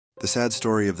The sad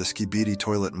story of the Skibidi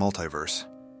toilet multiverse.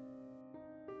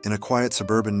 In a quiet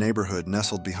suburban neighborhood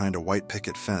nestled behind a white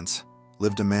picket fence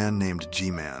lived a man named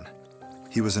G-Man.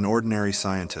 He was an ordinary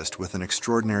scientist with an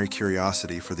extraordinary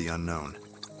curiosity for the unknown.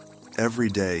 Every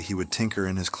day he would tinker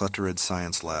in his cluttered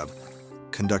science lab,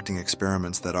 conducting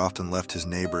experiments that often left his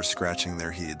neighbors scratching their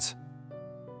heads.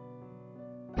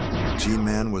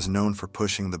 G-Man was known for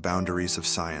pushing the boundaries of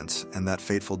science, and that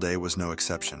fateful day was no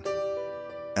exception.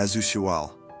 As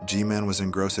usual, G-Man was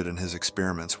engrossed in his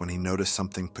experiments when he noticed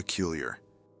something peculiar.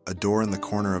 A door in the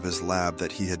corner of his lab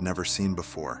that he had never seen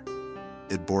before.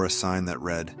 It bore a sign that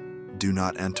read, "Do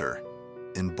not enter,"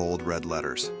 in bold red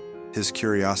letters. His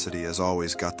curiosity, as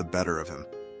always, got the better of him.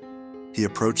 He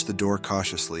approached the door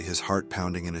cautiously, his heart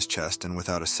pounding in his chest, and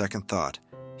without a second thought,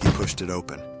 he pushed it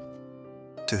open.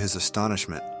 To his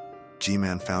astonishment,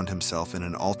 G-Man found himself in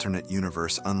an alternate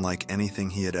universe unlike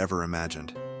anything he had ever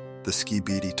imagined. The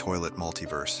Skibidi toilet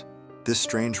multiverse. This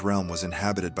strange realm was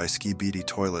inhabited by Skibidi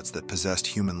toilets that possessed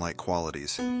human-like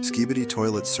qualities. Skibidi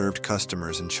toilets served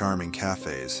customers in charming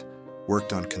cafes,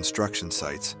 worked on construction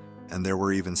sites, and there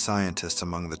were even scientists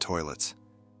among the toilets.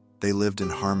 They lived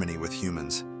in harmony with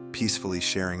humans, peacefully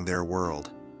sharing their world.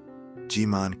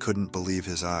 G-Man couldn't believe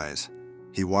his eyes.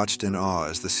 He watched in awe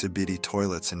as the Skibidi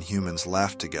toilets and humans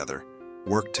laughed together,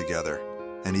 worked together,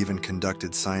 and even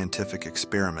conducted scientific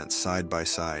experiments side by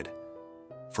side.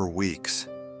 For weeks,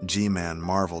 G-Man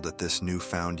marveled at this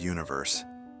newfound universe.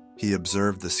 He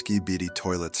observed the Skibidi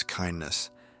toilets' kindness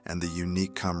and the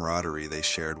unique camaraderie they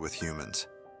shared with humans.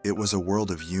 It was a world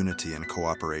of unity and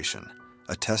cooperation,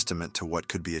 a testament to what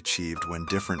could be achieved when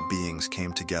different beings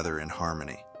came together in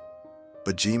harmony.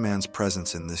 But G-Man's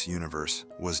presence in this universe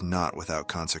was not without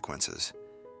consequences.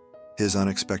 His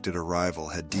unexpected arrival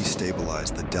had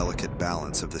destabilized the delicate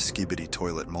balance of the Skibidi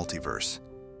toilet multiverse.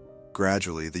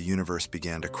 Gradually, the universe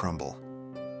began to crumble,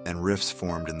 and rifts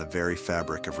formed in the very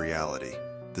fabric of reality.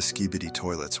 The Skibidi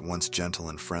toilets, once gentle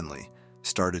and friendly,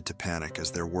 started to panic as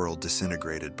their world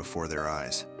disintegrated before their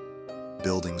eyes.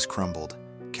 Buildings crumbled,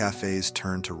 cafes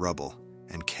turned to rubble,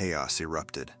 and chaos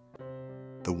erupted.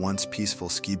 The once peaceful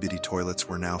Skibidi toilets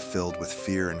were now filled with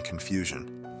fear and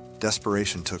confusion.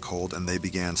 Desperation took hold, and they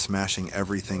began smashing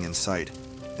everything in sight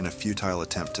in a futile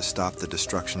attempt to stop the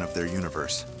destruction of their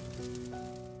universe.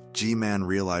 G-Man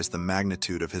realized the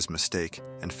magnitude of his mistake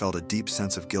and felt a deep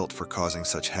sense of guilt for causing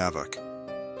such havoc.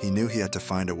 He knew he had to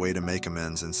find a way to make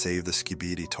amends and save the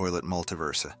Skibidi toilet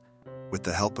multiverse. With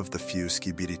the help of the few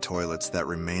Skibidi toilets that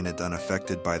remained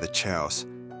unaffected by the chaos,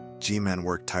 G-Man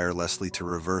worked tirelessly to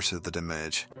reverse the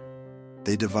damage.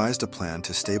 They devised a plan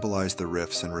to stabilize the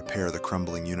rifts and repair the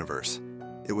crumbling universe.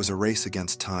 It was a race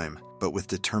against time, but with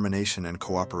determination and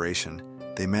cooperation,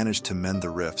 they managed to mend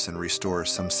the rifts and restore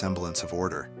some semblance of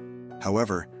order.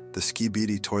 However, the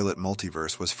Skibidi toilet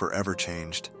multiverse was forever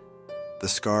changed. The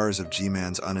scars of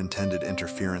G-Man's unintended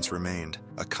interference remained,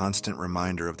 a constant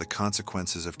reminder of the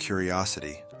consequences of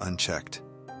curiosity, unchecked.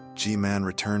 G-Man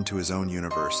returned to his own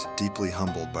universe, deeply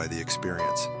humbled by the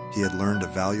experience. He had learned a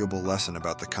valuable lesson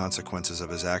about the consequences of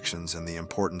his actions and the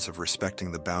importance of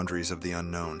respecting the boundaries of the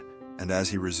unknown. And as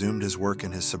he resumed his work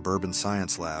in his suburban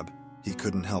science lab, he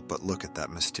couldn't help but look at that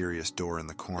mysterious door in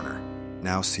the corner,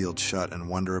 now sealed shut, and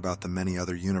wonder about the many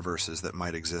other universes that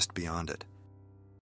might exist beyond it.